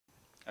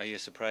Are you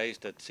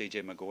surprised that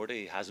CJ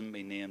McGourty hasn't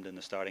been named in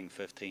the starting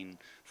 15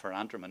 for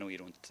Antrim? I know you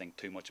don't think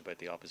too much about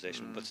the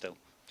opposition, but still.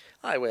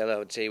 Aye, well, I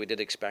would say we did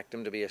expect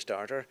him to be a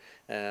starter.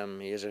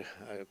 He is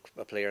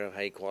a player of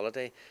high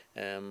quality,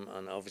 and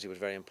obviously was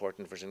very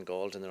important for St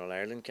Gall's in their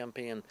All-Ireland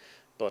campaign.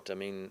 But I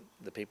mean,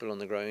 the people on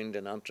the ground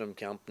in Antrim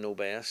camp know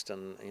best,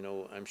 and you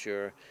know, I'm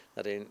sure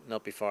that he'll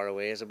not be far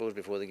away, I suppose,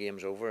 before the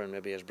game's over, and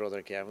maybe his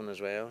brother Kevin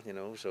as well. You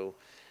know, so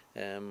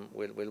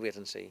we'll wait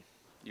and see.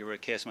 You were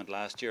at Casement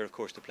last year, of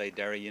course, to play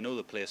Derry. You know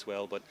the place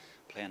well, but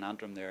playing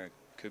Antrim there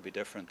could be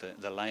different.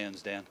 The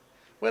Lions Den.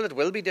 Well, it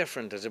will be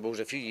different. I suppose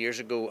a few years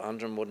ago,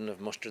 Antrim wouldn't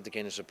have mustered the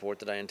kind of support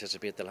that I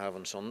anticipate they'll have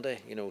on Sunday.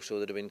 You know, so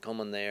they'd have been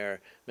coming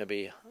there,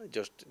 maybe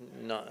just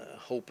not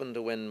hoping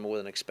to win more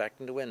than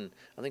expecting to win.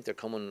 I think they're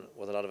coming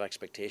with a lot of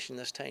expectation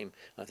this time.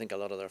 I think a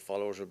lot of their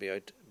followers will be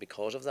out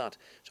because of that.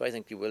 So I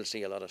think you will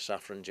see a lot of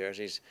saffron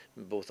jerseys,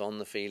 both on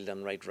the field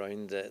and right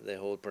round the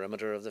whole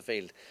perimeter of the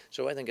field.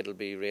 So I think it'll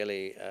be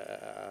really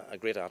a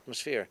great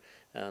atmosphere,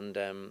 and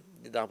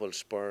that will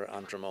spur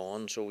Antrim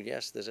on. So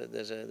yes, there's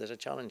a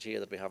challenge here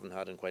that we haven't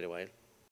had in quite a while.